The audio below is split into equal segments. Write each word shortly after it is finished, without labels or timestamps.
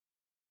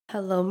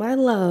Hello, my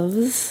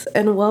loves,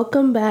 and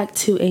welcome back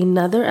to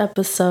another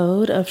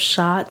episode of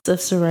Shots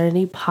of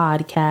Serenity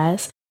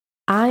podcast.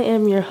 I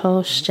am your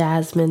host,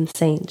 Jasmine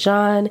St.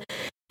 John,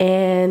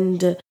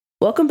 and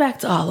welcome back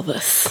to all of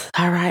us.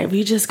 All right,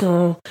 we just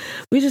gonna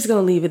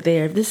leave it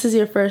there. If this is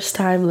your first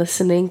time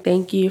listening,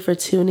 thank you for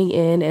tuning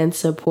in and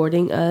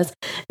supporting us.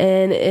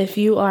 And if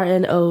you are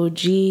an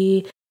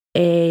OG,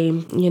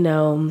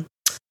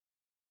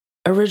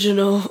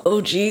 original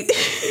OG.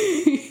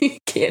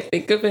 Can't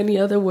think of any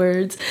other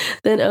words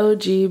than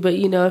OG, but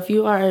if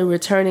you are a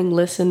returning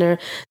listener,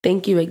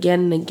 thank you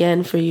again and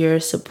again for your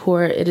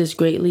support. It is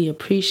greatly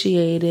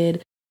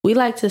appreciated. We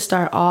like to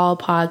start all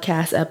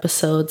podcast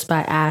episodes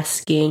by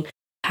asking,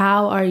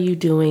 how are you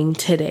doing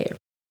today?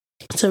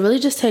 So really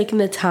just taking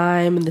the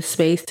time and the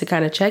space to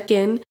kind of check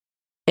in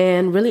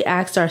and really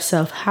ask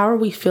ourselves, how are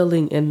we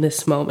feeling in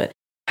this moment?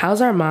 How's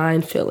our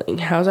mind feeling?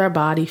 How's our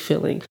body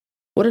feeling?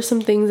 What are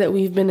some things that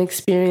we've been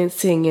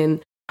experiencing,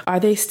 and are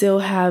they still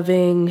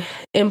having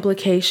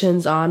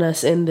implications on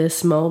us in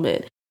this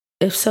moment?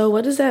 If so,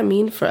 what does that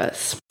mean for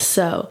us?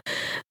 So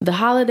the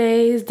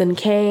holidays then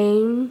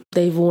came,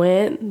 they've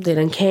went, they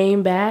then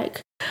came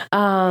back.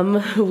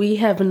 We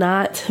have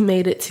not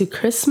made it to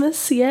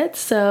Christmas yet.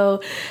 So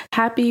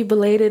happy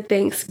belated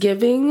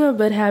Thanksgiving,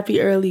 but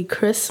happy early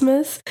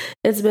Christmas.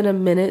 It's been a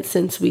minute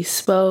since we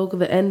spoke.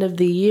 The end of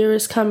the year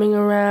is coming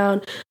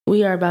around.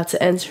 We are about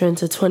to enter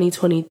into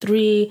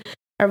 2023.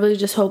 I really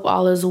just hope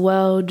all is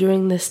well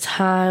during this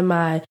time.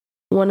 I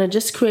want to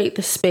just create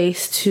the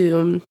space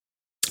to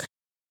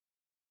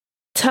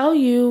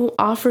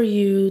offer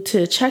you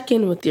to check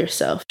in with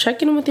yourself,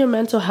 check in with your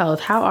mental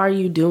health. How are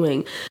you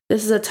doing?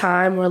 This is a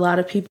time where a lot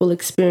of people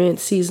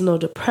experience seasonal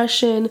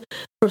depression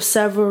for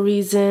several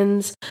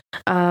reasons.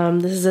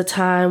 This is a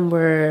time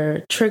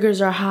where triggers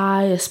are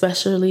high,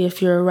 especially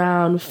if you're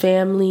around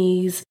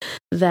families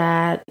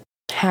that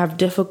have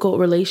difficult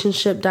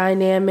relationship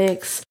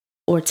dynamics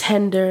or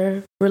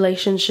tender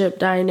relationship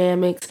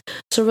dynamics.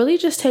 So really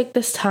just take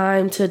this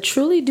time to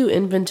truly do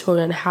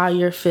inventory on how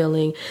you're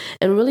feeling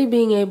and really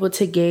being able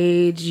to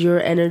gauge your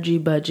energy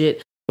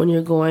budget when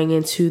you're going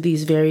into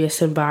these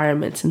various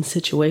environments and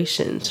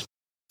situations.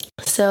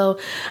 So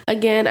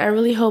again, I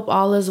really hope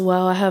all is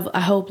well. I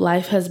hope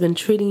life has been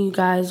treating you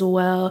guys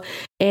well.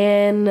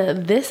 And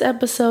this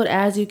episode,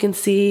 as you can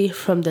see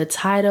from the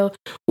title,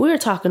 we're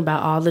talking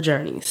about all the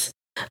journeys.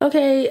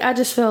 Okay, I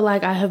just feel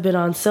like I have been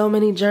on so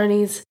many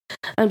journeys.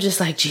 I'm just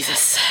like,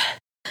 Jesus,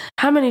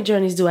 how many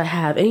journeys do I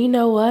have? And you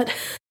know what?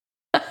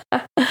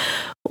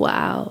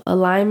 Wow,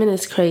 alignment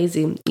is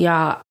crazy.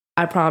 Y'all,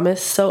 I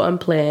promise, so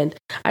unplanned.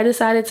 I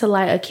decided to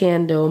light a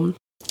candle,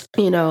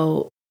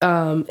 in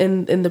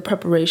the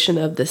preparation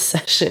of this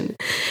session.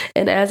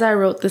 And as I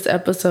wrote this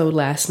episode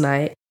last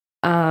night,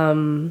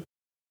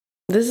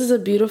 this is a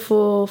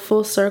beautiful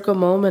full circle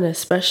moment,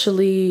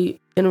 especially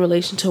in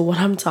relation to what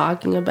I'm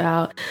talking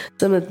about,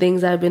 some of the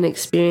things I've been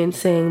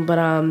experiencing. But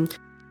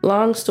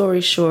long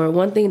story short,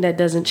 one thing that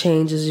doesn't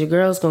change is your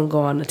girl's gonna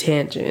go on a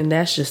tangent, and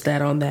that's just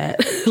that on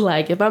that.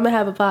 Like, if I'm gonna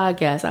have a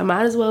podcast, I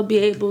might as well be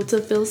able to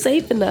feel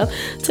safe enough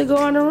to go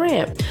on a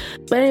rant.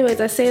 But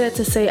anyways, I say that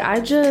to say I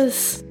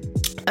just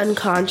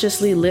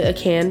unconsciously lit a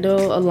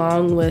candle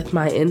along with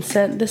my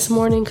incense this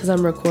morning because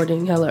I'm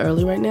recording hella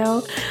early right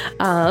now.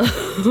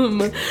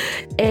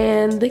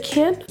 And the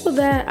candle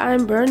that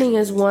I'm burning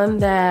is one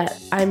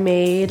that I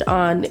made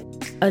on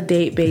a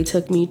date Bae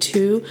took me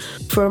to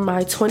for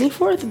my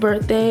 24th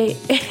birthday,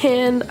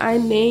 and I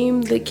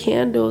named the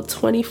candle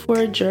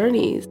 24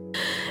 Journeys.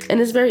 And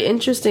it's very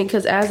interesting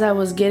because as I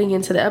was getting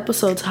into the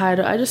episode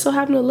title, I just so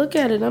happened to look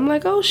at it and I'm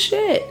like, oh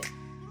shit,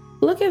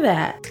 look at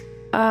that.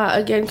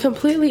 Again,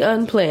 completely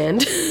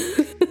unplanned,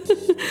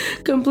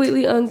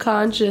 completely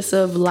unconscious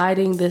of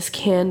lighting this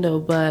candle,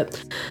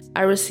 but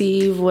I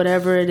receive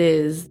whatever it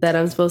is that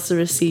I'm supposed to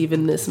receive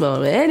in this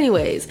moment.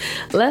 Anyways,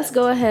 let's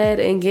go ahead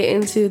and get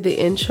into the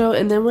intro,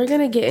 and then we're going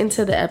to get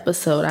into the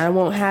episode. I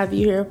won't have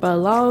you here for a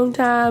long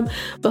time,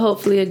 but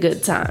hopefully a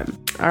good time.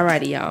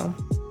 Alrighty, y'all.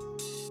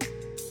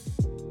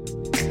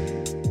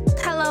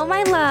 Hello,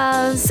 my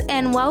loves,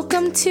 and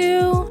welcome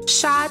to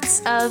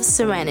Shots of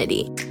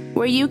Serenity,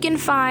 where you can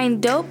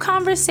find dope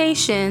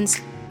conversations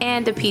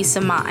and a peace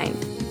of mind.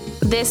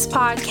 This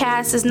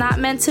podcast is not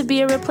meant to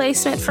be a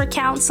replacement for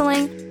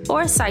counseling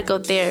or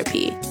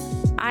psychotherapy.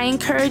 I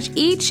encourage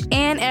each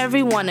and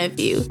every one of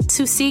you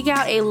to seek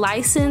out a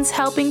licensed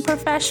helping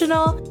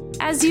professional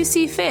as you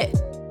see fit.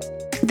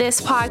 This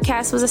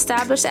podcast was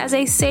established as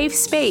a safe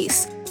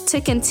space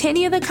to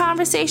continue the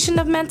conversation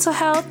of mental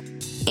health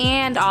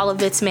and all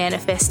of its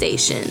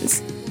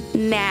manifestations.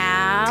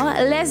 Now,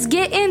 let's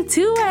get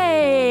into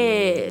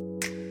it.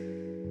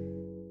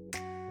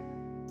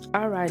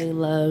 Alrighty,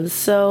 loves.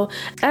 So,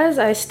 as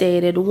I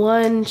stated,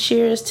 one,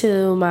 cheers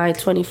to my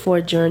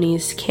 24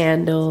 Journeys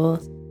candle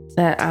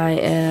that I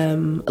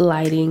am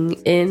lighting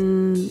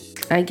in,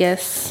 I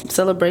guess,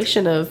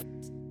 celebration of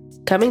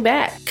coming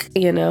back,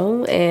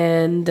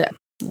 and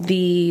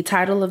the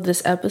title of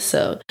this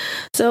episode.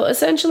 So,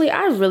 essentially,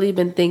 I've really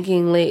been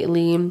thinking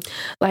lately,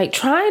 like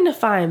trying to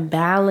find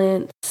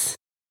balance,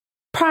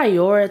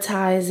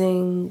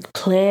 prioritizing,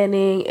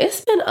 planning.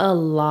 It's been a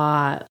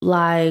lot.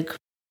 Like,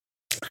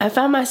 I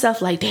found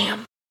myself like,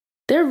 damn,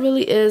 there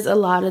really is a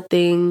lot of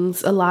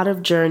things, a lot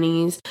of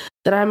journeys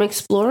that I'm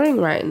exploring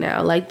right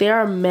now. Like, there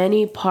are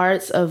many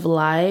parts of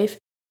life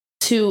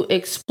to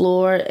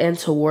explore and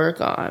to work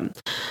on.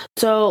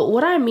 So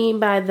what I mean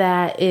by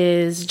that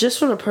is just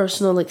from a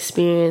personal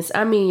experience.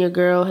 I mean, your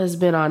girl has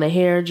been on a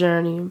hair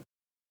journey.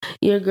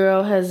 Your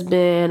girl has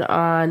been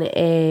on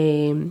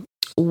a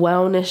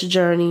wellness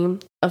journey,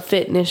 a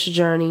fitness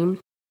journey,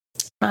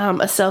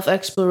 a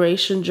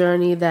self-exploration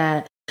journey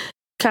that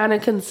kind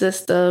of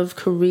consists of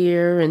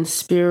career and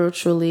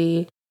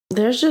spiritually.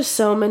 There's just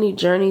so many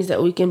journeys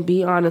that we can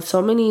be on and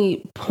so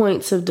many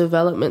points of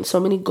development, so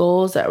many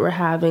goals that we're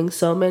having,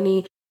 so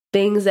many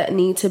things that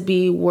need to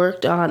be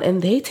worked on.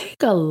 And they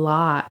take a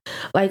lot.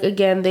 Like,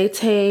 again, they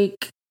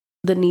take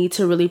the need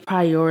to really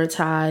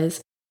prioritize.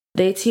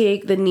 They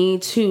take the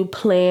need to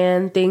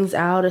plan things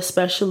out,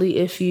 especially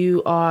if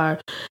you are,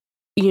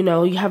 you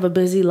have a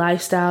busy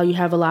lifestyle, you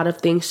have a lot of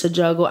things to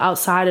juggle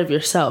outside of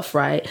yourself,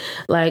 right?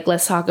 Like,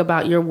 let's talk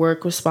about your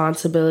work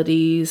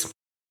responsibilities,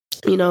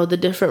 the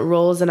different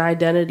roles and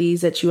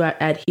identities that you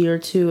adhere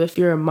to. If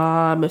you're a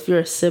mom, if you're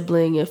a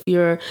sibling, if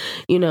you're,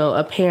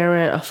 a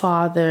parent, a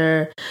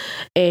father,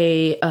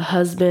 a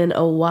husband,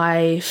 a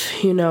wife,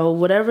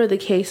 whatever the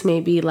case may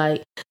be,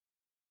 like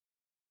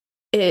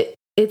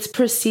it's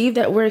perceived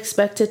that we're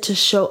expected to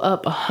show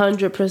up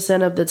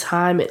 100% of the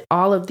time in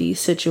all of these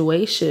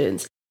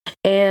situations.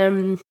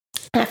 And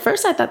at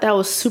first I thought that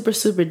was super,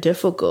 super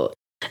difficult.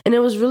 And it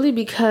was really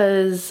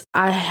because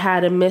I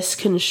had a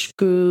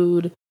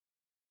misconstrued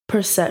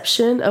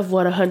perception of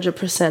what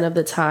 100% of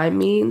the time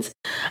means.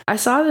 I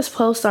saw this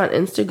post on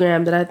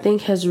Instagram that I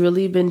think has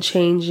really been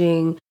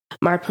changing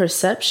my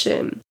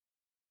perception.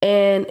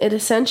 And it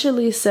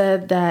essentially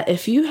said that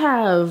if you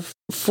have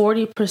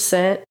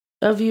 40%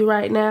 of you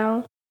right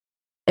now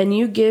and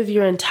you give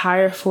your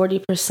entire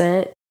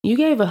 40%, you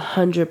gave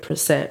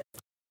 100%.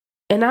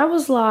 And I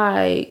was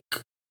like,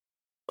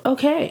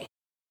 okay,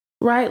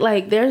 right?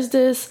 Like, there's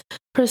this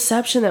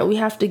perception that we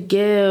have to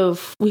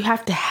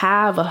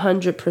have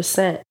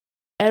 100%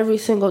 every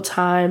single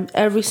time,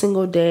 every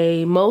single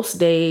day, most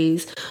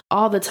days,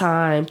 all the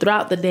time,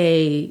 throughout the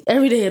day,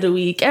 every day of the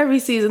week, every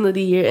season of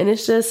the year. And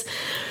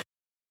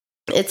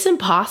it's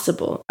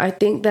impossible. I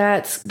think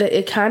that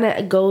it kind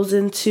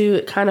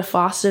of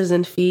fosters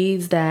and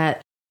feeds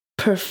that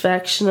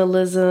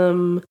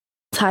perfectionism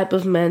type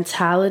of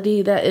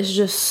mentality that is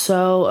just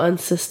so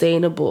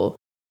unsustainable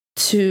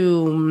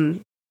to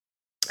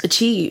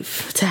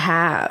achieve, to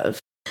have.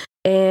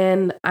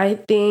 And I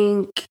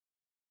think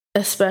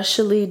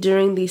especially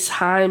during these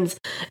times,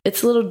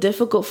 it's a little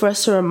difficult for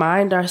us to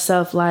remind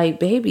ourselves,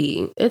 like,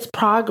 baby, it's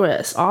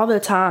progress all the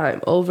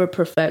time over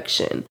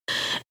perfection.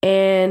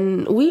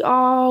 And we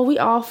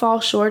all fall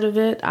short of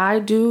it. I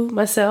do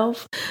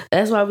myself.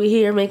 That's why we're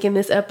here making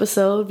this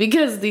episode,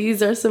 because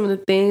these are some of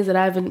the things that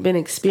I've been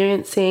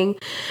experiencing.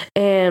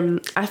 And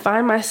I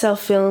find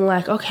myself feeling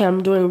like, okay,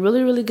 I'm doing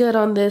really, really good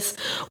on this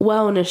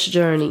wellness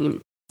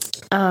journey.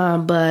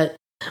 But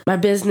my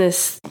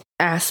business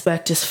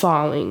aspect is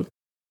falling.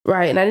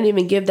 Right. And I didn't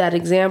even give that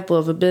example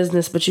of a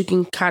business, but you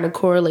can kind of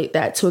correlate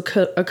that to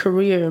a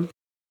career,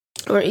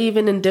 or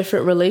even in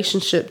different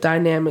relationship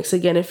dynamics.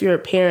 Again, if you're a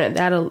parent,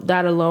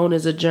 that alone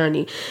is a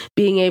journey.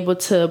 Being able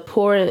to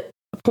pour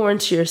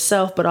into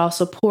yourself, but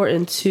also pour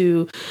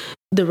into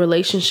the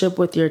relationship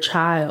with your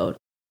child.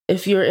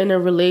 If you're in a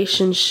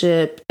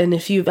relationship and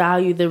if you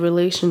value the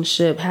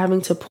relationship,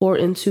 having to pour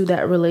into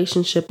that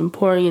relationship and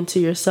pouring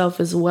into yourself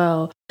as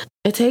well,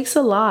 it takes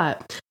a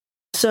lot.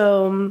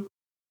 So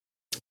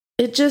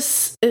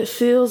it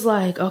feels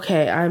like,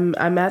 okay,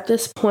 I'm at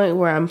this point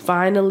where I'm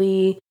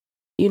finally,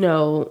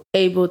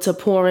 able to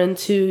pour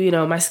into,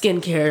 my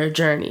skincare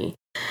journey.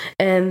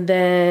 And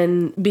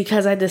then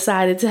because I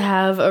decided to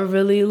have a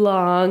really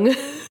long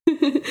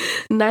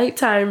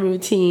nighttime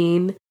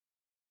routine,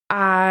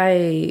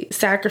 I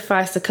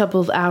sacrificed a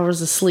couple of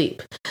hours of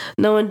sleep,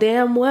 knowing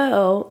damn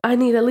well I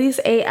need at least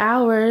 8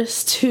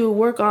 hours to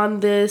work on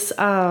this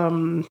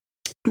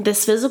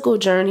physical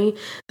journey,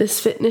 this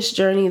fitness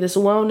journey, this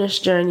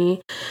wellness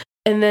journey.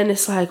 And then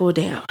it's like, well,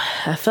 damn,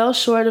 I fell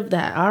short of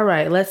that. All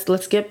right,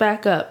 let's get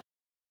back up.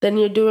 Then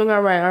you're doing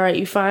all right. All right,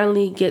 you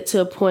finally get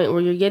to a point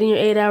where you're getting your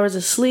 8 hours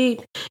of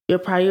sleep. You're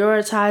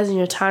prioritizing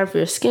your time for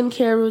your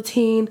skincare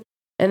routine.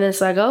 And it's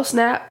like, oh,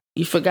 snap,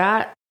 you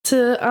forgot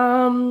to,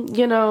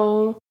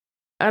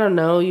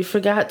 you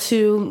forgot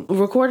to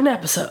record an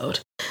episode.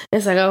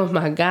 It's like, oh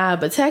my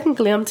God, but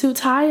technically I'm too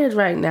tired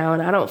right now.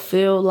 And I don't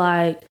feel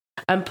like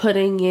I'm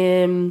putting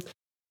in,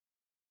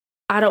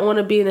 I don't want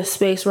to be in a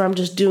space where I'm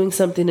just doing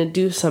something to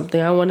do something.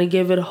 I want to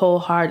give it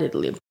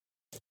wholeheartedly.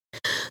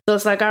 So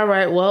it's like, all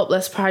right, well,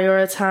 let's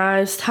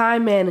prioritize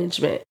time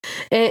management.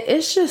 And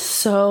it's just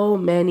so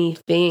many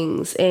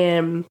things.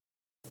 And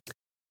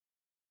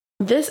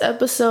this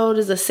episode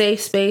is a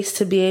safe space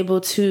to be able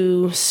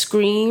to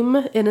scream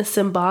in a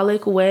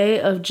symbolic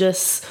way of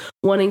just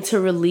wanting to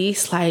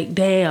release, like,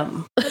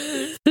 damn,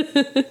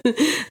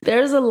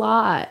 there's a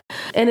lot.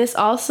 And it's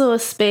also a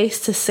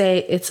space to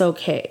say it's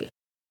okay,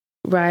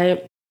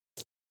 right?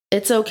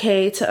 It's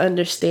okay to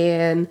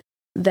understand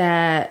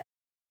that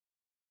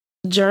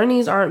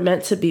journeys aren't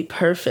meant to be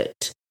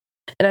perfect.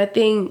 And I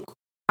think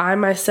I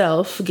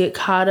myself get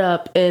caught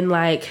up in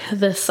like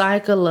the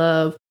cycle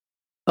of,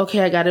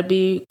 okay, I gotta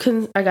be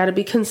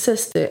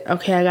consistent.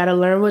 Okay, I gotta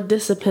learn what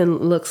discipline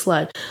looks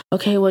like.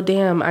 Okay, well,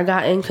 damn, I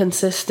got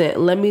inconsistent.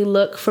 Let me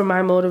look for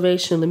my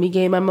motivation. Let me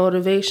gain my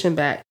motivation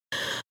back.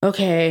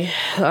 Okay,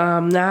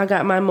 now I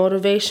got my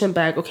motivation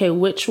back. Okay,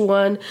 which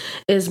one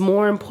is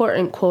more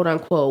important, quote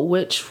unquote?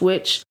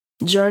 Which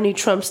journey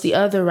trumps the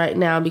other right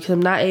now? Because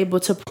I'm not able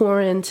to pour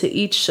into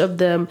each of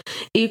them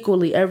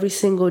equally every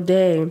single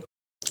day. And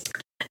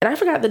I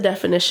forgot the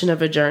definition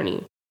of a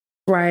journey,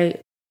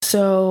 right?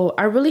 So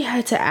I really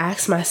had to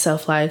ask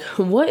myself, like,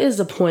 what is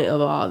the point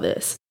of all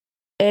this?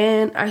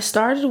 And I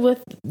started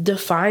with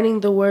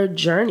defining the word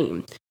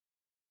journey.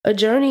 A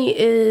journey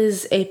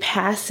is a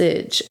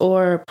passage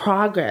or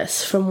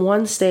progress from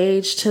one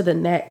stage to the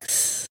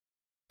next,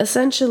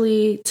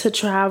 essentially to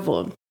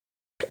travel.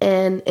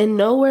 And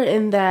nowhere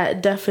in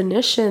that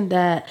definition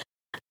that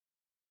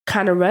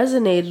kind of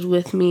resonated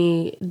with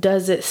me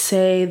does it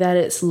say that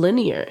it's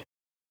linear.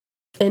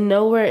 And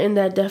nowhere in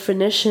that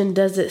definition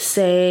does it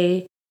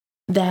say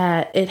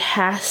that it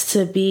has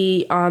to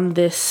be on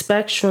this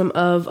spectrum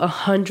of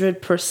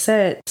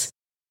 100%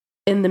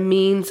 in the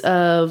means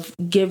of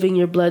giving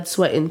your blood,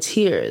 sweat, and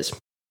tears.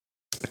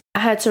 I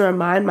had to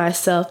remind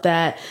myself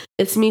that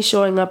it's me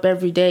showing up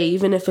every day,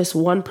 even if it's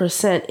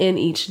 1% in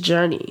each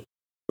journey,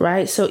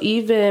 right? So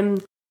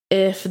even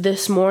if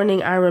this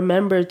morning I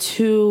remember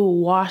to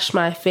wash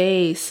my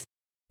face,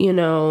 and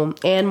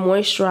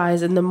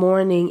moisturize in the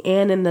morning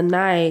and in the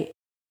night,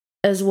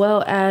 as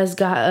well as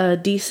got a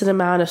decent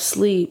amount of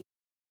sleep,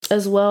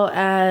 as well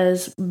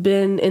as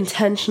been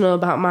intentional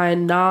about my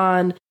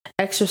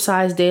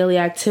non-exercise daily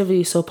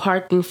activities, so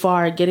parking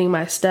far, getting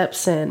my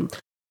steps in,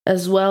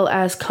 as well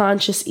as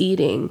conscious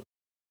eating,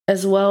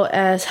 as well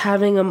as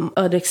having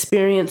an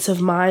experience of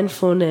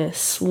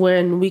mindfulness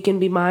when we can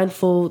be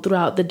mindful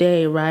throughout the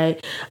day,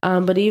 right?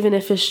 But even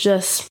if it's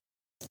just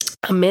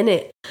a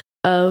minute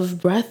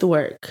of breath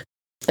work,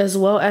 as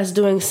well as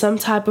doing some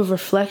type of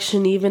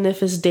reflection, even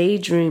if it's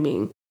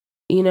daydreaming,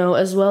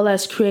 as well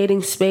as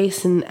creating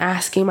space and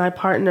asking my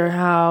partner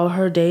how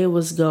her day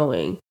was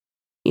going,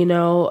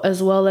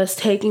 as well as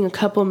taking a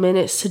couple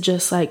minutes to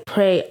just like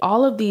pray.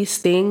 All of these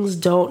things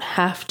don't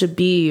have to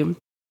be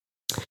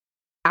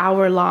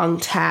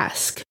hour-long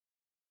task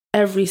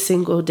every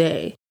single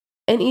day.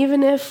 And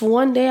even if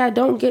one day I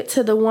don't get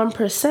to the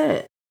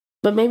 1%,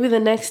 but maybe the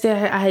next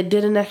day I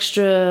did an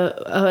extra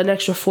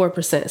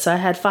 4%. So I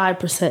had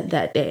 5%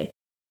 that day.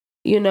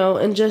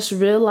 And just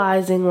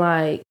realizing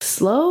like,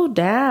 slow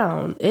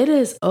down. It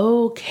is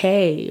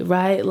okay,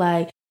 right?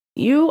 Like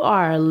you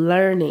are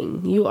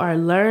learning, you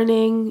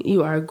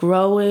are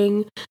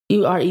growing,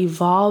 you are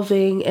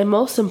evolving, and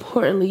most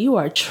importantly, you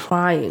are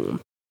trying.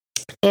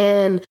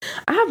 And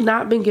I have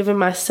not been giving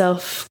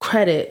myself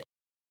credit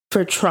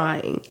for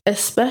trying,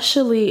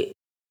 especially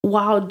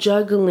while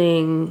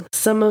juggling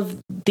some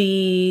of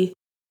the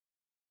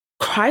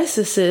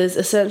crises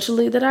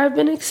essentially that I've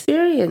been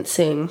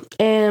experiencing.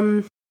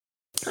 And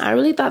I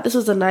really thought this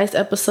was a nice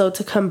episode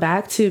to come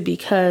back to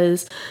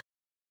because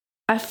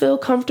I feel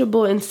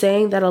comfortable in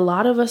saying that a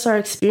lot of us are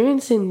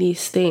experiencing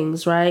these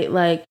things, right?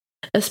 Like,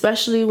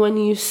 especially when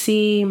you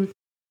see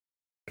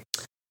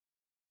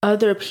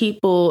other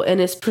people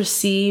and it's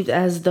perceived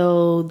as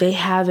though they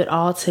have it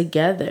all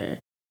together.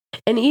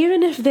 And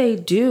even if they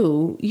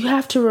do, you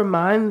have to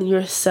remind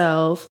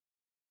yourself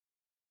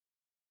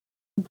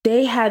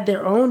they had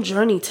their own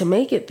journey to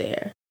make it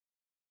there,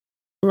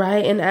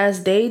 right? And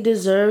as they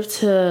deserve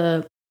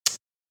to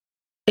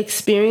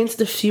experience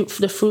the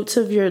fruits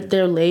of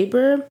their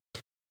labor,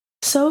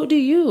 so do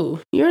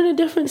you. You're in a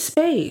different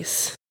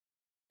space.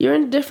 You're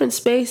in a different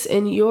space,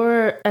 and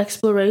your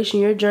exploration,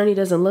 your journey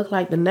doesn't look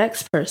like the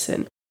next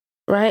person,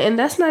 right? And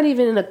that's not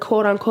even in a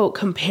quote unquote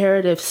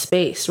comparative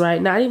space,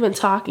 right? Not even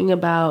talking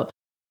about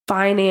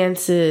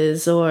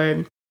finances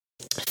or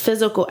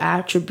physical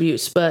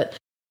attributes, but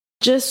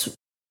just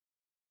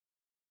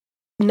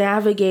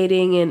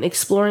navigating and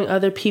exploring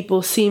other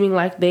people seeming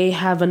like they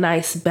have a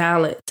nice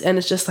balance. And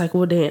it's just like,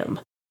 well, damn,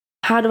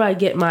 how do I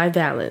get my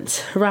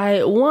balance,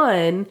 right?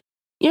 One,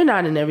 you're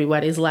not in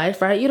everybody's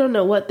life, right? You don't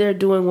know what they're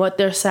doing, what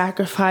they're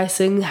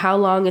sacrificing, how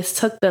long it's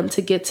took them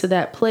to get to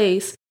that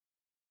place.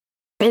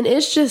 And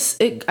it's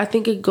just, I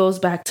think it goes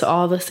back to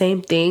all the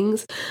same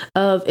things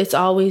of it's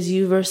always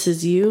you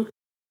versus you.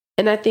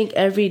 And I think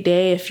every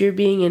day, if you're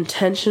being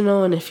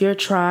intentional and if you're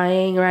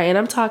trying, right, and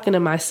I'm talking to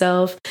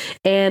myself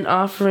and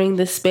offering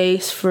the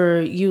space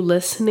for you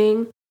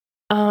listening,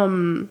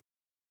 it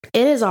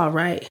is all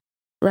right.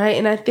 right?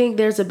 And I think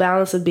there's a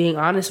balance of being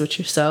honest with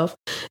yourself.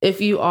 If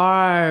you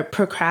are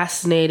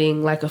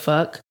procrastinating like a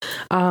fuck,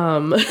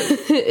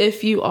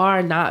 if you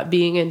are not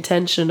being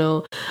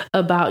intentional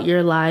about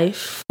your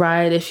life,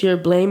 right? If you're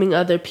blaming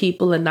other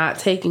people and not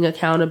taking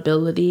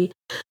accountability,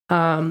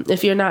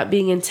 if you're not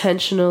being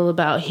intentional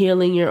about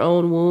healing your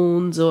own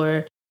wounds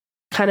or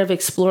kind of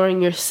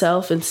exploring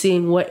yourself and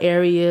seeing what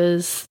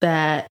areas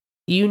that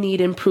you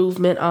need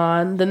improvement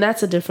on, then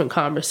that's a different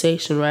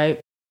conversation, right?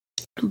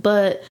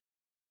 But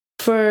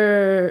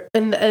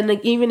and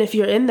even if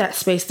you're in that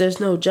space, there's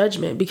no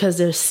judgment because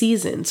there's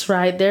seasons,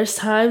 right? There's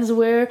times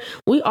where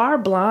we are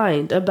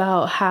blind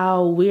about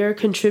how we're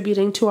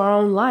contributing to our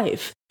own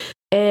life.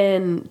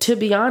 And to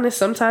be honest,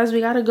 sometimes we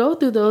got to go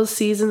through those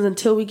seasons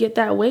until we get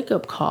that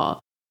wake-up call.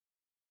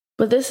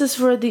 But this is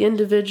for the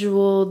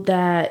individual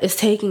that is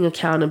taking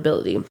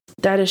accountability,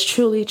 that is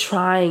truly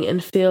trying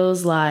and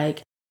feels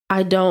like,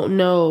 I don't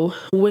know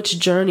which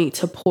journey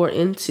to pour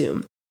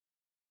into.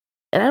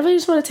 And I really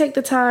just want to take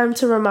the time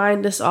to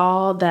remind us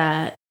all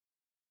that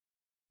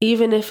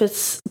even if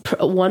it's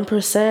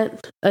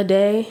 1% a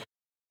day,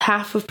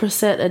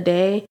 0.5% a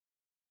day,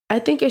 I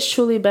think it's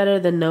truly better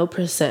than no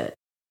percent,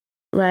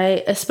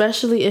 right?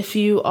 Especially if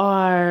you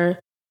are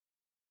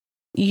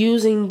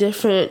using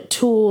different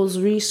tools,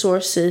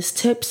 resources,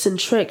 tips and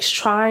tricks,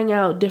 trying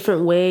out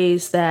different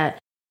ways that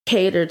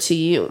cater to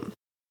you.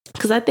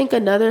 Because I think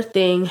another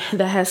thing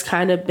that has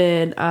kind of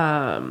been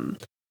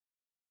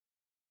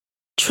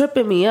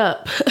tripping me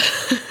up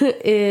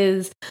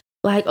is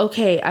like,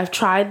 okay, I've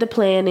tried the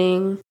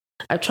planning.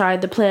 I've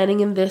tried the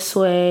planning in this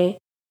way.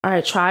 All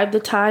right, tried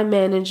the time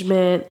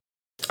management.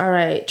 All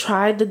right,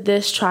 tried the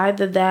this, tried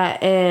the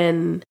that,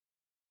 and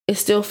it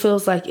still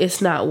feels like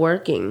it's not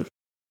working.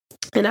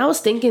 And I was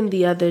thinking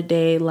the other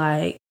day,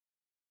 like,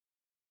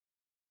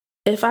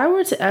 if I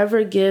were to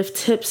ever give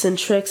tips and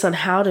tricks on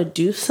how to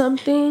do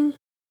something,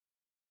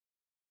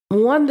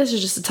 one, this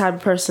is just the type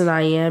of person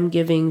I am,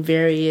 giving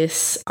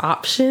various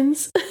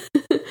options.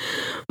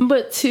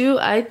 But two,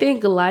 I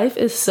think life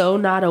is so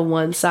not a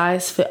one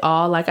size fit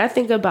all. Like, I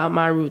think about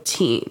my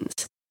routines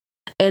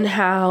and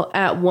how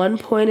at one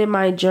point in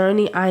my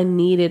journey, I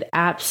needed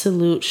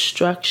absolute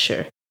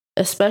structure,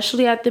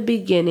 especially at the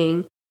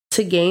beginning,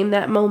 to gain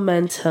that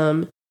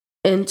momentum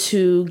and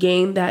to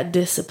gain that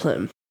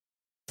discipline.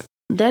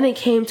 Then it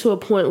came to a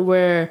point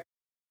where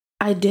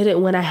I did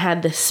it when I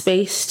had the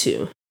space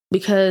to.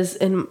 Because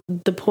in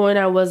the point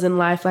I was in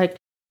life, like,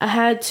 I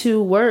had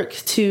to work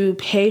to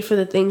pay for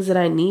the things that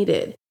I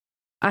needed.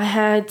 I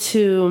had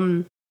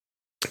to,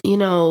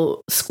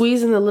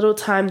 squeeze in the little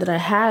time that I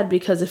had,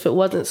 because if it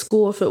wasn't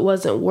school, if it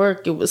wasn't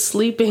work, it was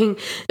sleeping.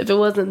 If it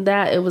wasn't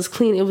that, it was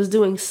clean. It was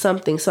doing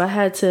something. So I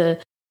had to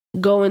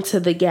go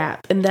into the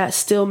gap, and that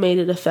still made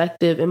it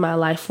effective in my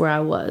life where I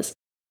was.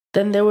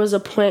 Then there was a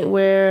point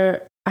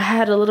where I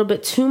had a little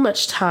bit too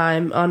much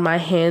time on my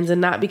hands,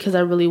 and not because I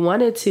really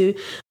wanted to,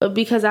 but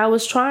because I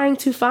was trying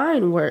to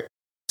find work.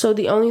 So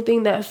the only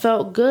thing that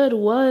felt good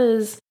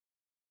was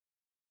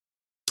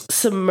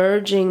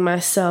submerging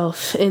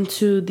myself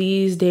into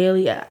these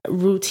daily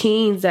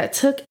routines that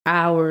took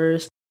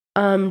hours,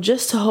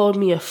 just to hold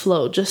me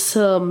afloat, just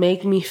to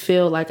make me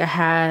feel like I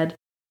had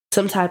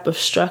some type of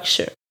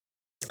structure.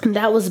 And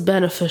that was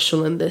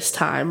beneficial in this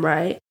time,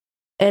 right?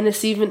 And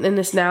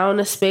it's now in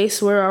a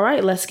space where, all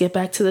right, let's get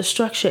back to the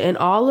structure. And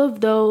all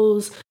of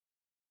those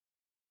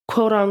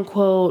quote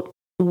unquote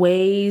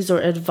ways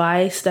or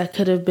advice that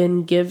could have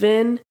been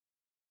given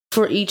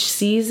for each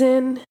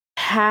season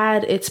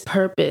had its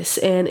purpose,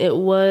 and it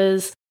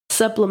was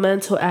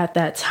supplemental at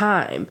that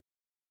time.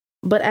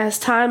 But as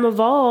time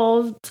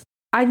evolved,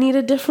 I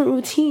needed different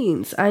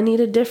routines. I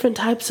needed different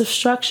types of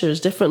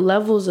structures, different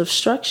levels of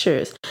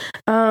structures.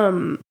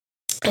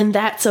 And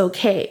that's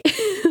okay,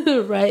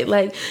 right?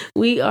 Like,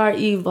 we are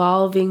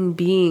evolving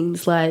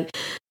beings. Like,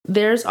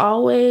 there's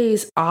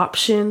always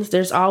options.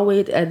 There's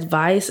always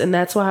advice. And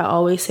that's why I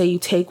always say you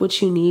take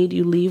what you need,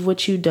 you leave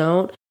what you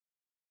don't.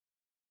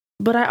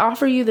 But I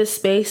offer you the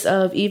space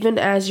of, even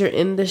as you're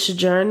in this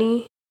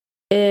journey,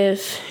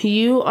 if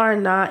you are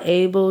not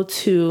able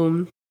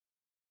to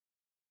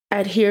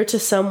adhere to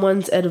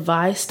someone's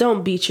advice,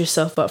 don't beat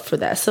yourself up for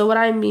that. So what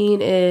I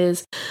mean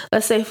is,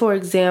 let's say, for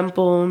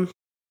example,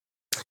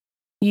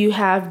 you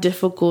have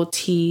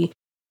difficulty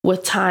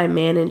with time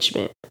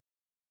management,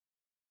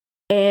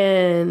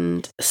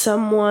 and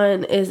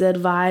someone is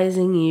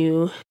advising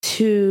you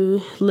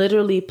to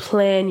literally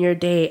plan your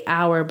day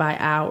hour by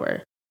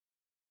hour.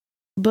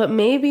 But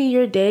maybe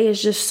your day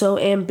is just so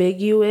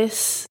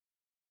ambiguous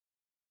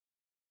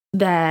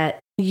that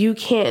you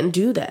can't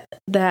do that.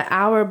 That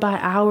hour by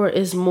hour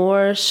is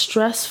more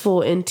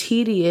stressful and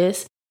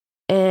tedious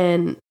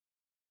and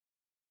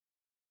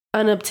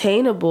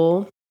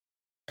unattainable,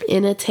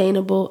 one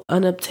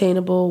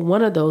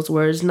of those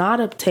words, not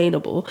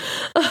obtainable.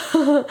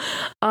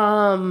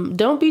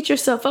 Don't beat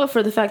yourself up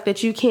for the fact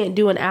that you can't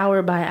do an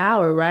hour by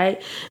hour,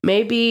 right?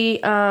 Maybe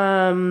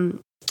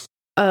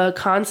a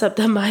concept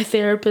that my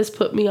therapist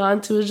put me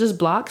onto is just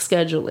block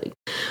scheduling.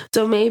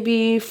 So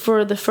maybe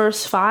for the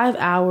first 5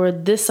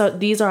 hours,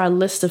 these are a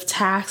list of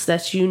tasks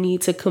that you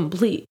need to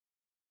complete.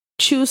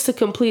 Choose to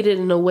complete it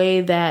in a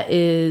way that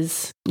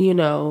is,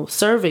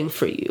 serving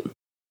for you.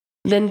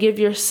 Then give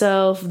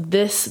yourself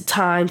this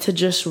time to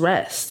just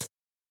rest.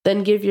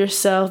 Then give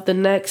yourself the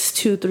next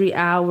 2-3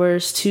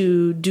 hours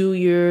to do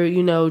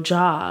your,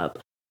 job.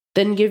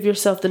 Then give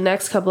yourself the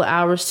next couple of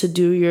hours to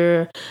do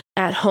your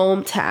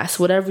at-home tasks,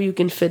 whatever you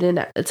can fit in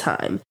at the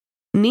time.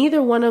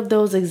 Neither one of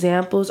those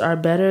examples are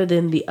better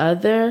than the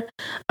other.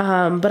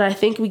 But I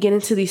think we get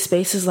into these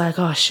spaces like,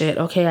 oh shit,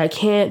 okay, I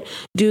can't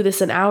do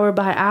this an hour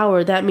by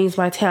hour. That means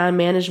my time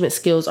management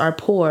skills are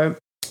poor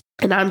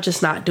and I'm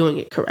just not doing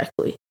it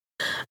correctly.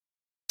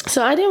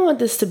 So I didn't want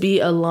this to be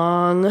a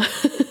long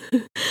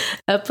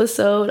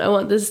episode. I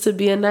want this to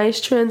be a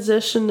nice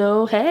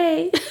transitional,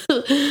 hey,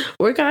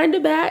 we're kind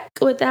of back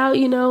without,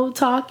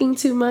 talking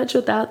too much,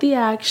 without the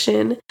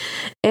action.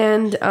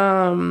 And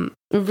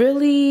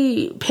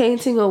really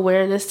painting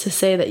awareness to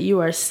say that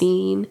you are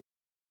seen.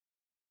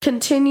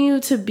 Continue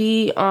to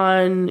be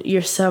on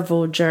your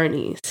several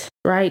journeys,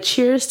 right?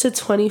 Cheers to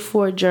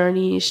 24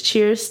 journeys.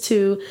 Cheers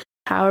to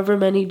however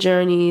many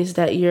journeys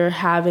that you're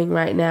having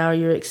right now,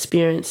 you're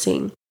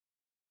experiencing.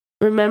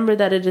 Remember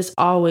that it is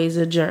always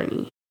a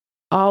journey.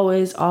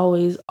 Always,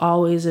 always,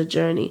 always a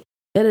journey.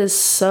 It is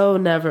so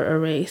never a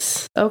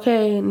race.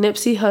 Okay,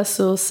 Nipsey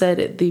Hussle said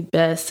it the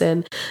best,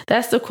 and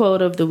that's the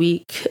quote of the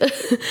week.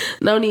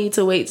 No need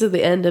to wait to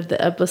the end of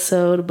the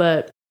episode,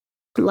 but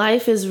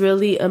life is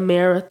really a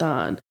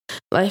marathon.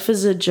 Life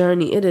is a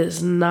journey. It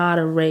is not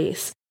a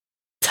race.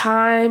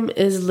 Time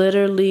is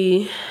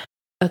literally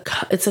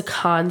it's a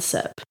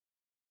concept.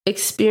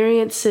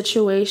 Experience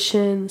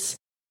situations.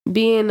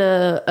 Be in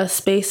a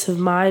space of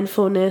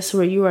mindfulness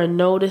where you are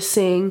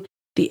noticing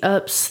the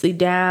ups, the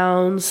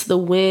downs, the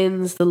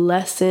wins, the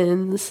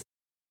lessons,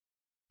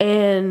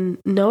 and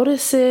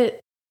notice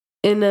it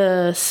in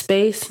a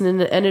space and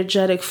in an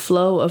energetic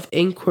flow of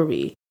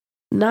inquiry,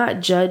 not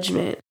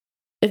judgment.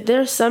 If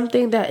there's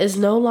something that is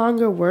no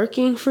longer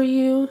working for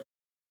you,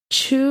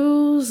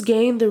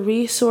 gain the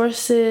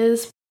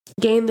resources,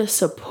 gain the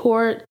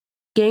support,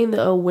 gain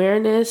the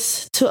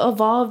awareness to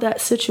evolve that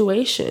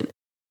situation.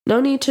 No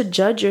need to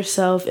judge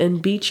yourself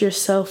and beat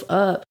yourself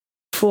up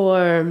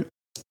for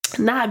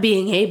not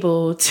being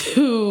able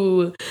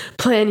to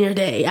plan your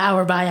day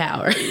hour by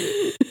hour.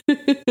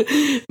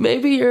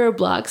 Maybe you're a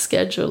block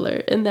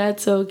scheduler and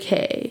that's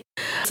okay.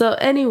 So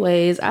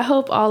anyways, I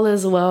hope all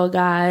is well,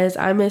 guys.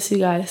 I miss you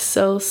guys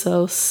so,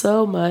 so,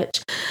 so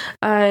much.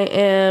 I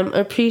am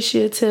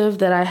appreciative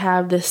that I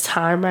have this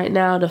time right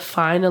now to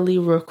finally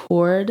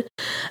record.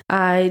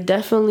 I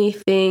definitely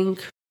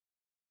think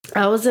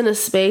I was in a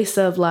space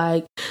of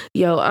like,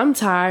 I'm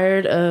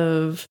tired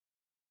of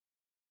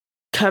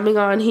coming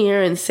on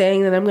here and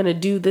saying that I'm going to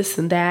do this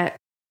and that,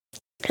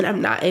 and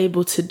I'm not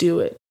able to do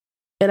it.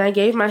 And I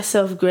gave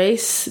myself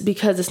grace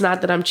because it's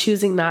not that I'm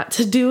choosing not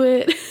to do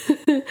it.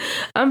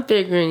 I'm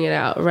figuring it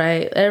out,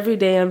 right? Every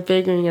day I'm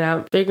figuring it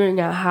out,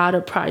 figuring out how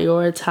to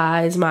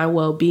prioritize my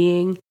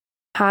well-being,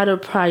 how to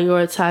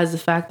prioritize the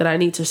fact that I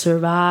need to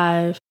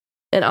survive,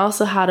 and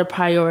also how to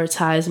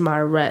prioritize my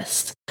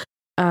rest.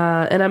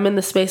 And I'm in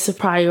the space of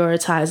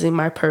prioritizing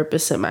my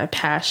purpose and my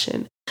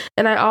passion.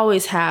 And I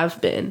always have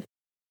been.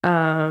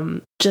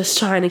 Just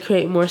trying to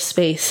create more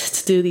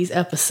space to do these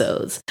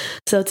episodes.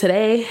 So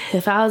today,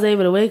 if I was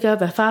able to wake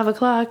up at 5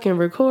 o'clock and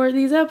record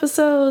these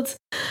episodes,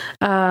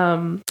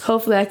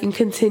 hopefully I can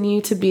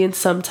continue to be in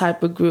some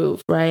type of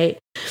groove, right?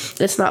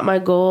 It's not my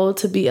goal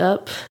to be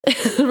up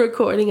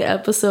recording an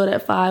episode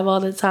at 5 all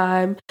the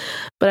time,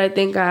 but I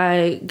think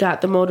I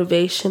got the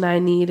motivation I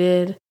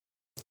needed.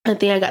 I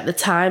think I got the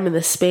time and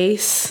the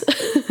space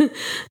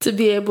to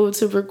be able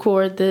to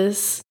record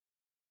this.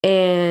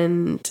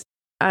 And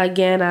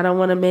again, I don't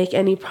want to make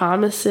any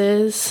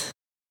promises,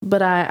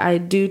 but I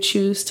do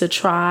choose to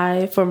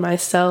try for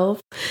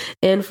myself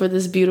and for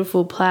this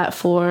beautiful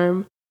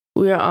platform.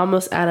 We are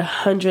almost at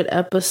 100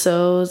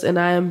 episodes, and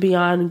I am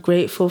beyond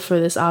grateful for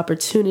this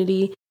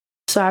opportunity.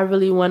 So I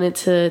really wanted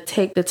to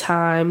take the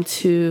time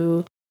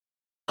to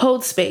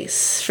hold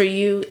space for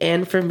you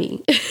and for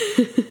me.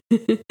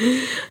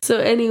 So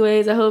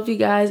anyways, I hope you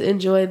guys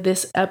enjoyed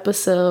this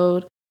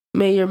episode.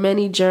 May your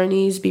many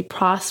journeys be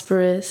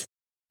prosperous.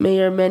 May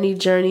your many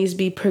journeys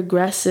be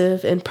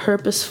progressive and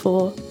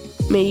purposeful.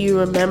 May you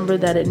remember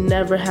that it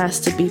never has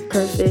to be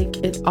perfect.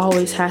 It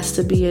always has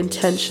to be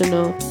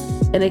intentional,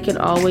 and it can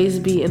always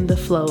be in the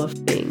flow of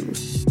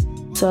things.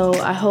 So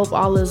I hope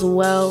all is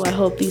well. I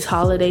hope these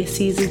holiday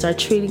seasons are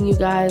treating you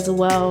guys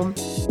well.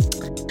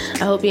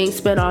 I hope you ain't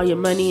spent all your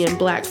money in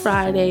Black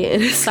Friday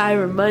and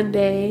Cyber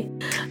Monday.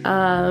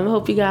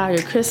 Hope you got all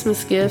your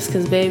Christmas gifts,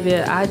 because baby,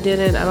 I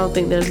didn't. I don't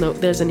think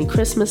there's any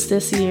Christmas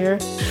this year.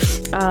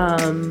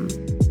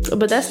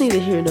 But that's neither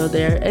here nor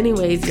there.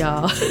 Anyways,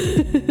 y'all,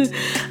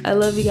 I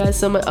love you guys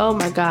so much. Oh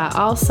my God.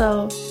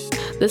 Also,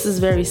 this is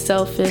very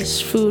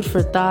selfish. Food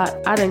for thought.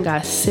 I done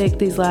got sick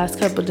these last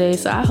couple of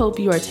days, so I hope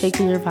you are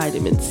taking your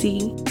vitamin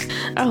C.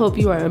 I hope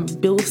you are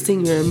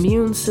boosting your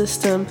immune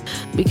system,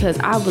 because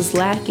I was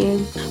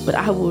lacking, but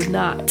I will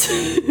not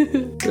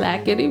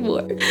lack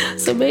anymore.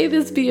 So may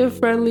this be a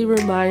friendly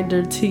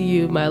reminder to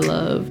you, my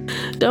love.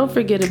 Don't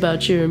forget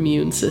about your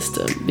immune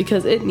system,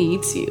 because it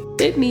needs you.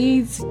 It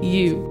needs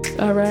you.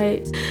 All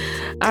right?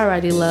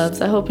 Alrighty,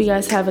 loves. I hope you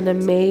guys have an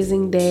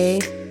amazing day,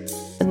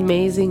 an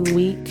amazing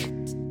week,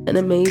 an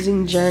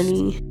amazing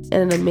journey,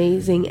 and an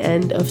amazing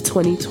end of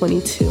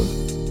 2022.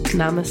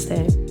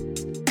 Namaste.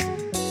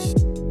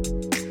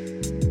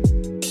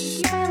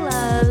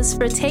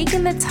 For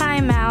taking the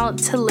time out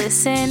to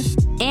listen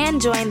and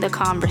join the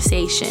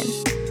conversation.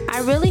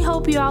 I really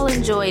hope you all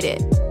enjoyed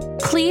it.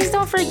 Please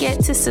don't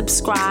forget to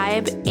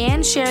subscribe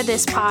and share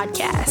this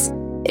podcast.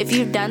 If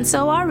you've done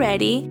so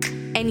already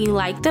and you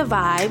like the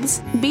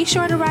vibes, be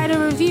sure to write a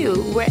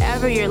review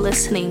wherever you're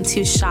listening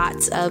to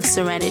Shots of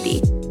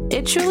Serenity.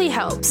 It truly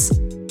helps.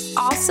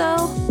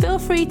 Also, feel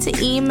free to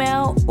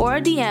email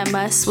or DM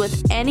us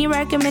with any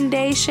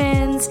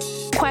recommendations,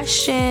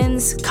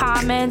 questions,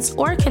 comments,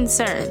 or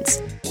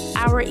concerns.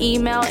 Our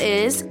email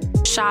is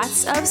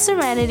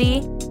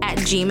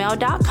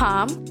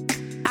shotsofserenity@gmail.com.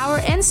 Our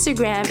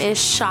Instagram is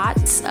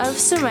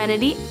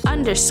shotsofserenity_,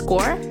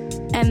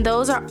 and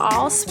those are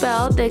all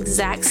spelled the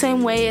exact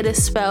same way it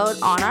is spelled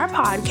on our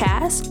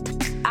podcast.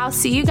 I'll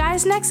see you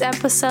guys next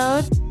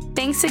episode.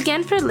 Thanks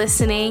again for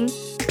listening.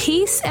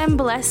 Peace and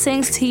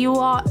blessings to you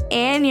all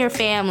and your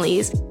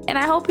families, and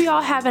I hope you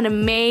all have an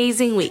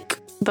amazing week.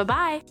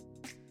 Bye-bye.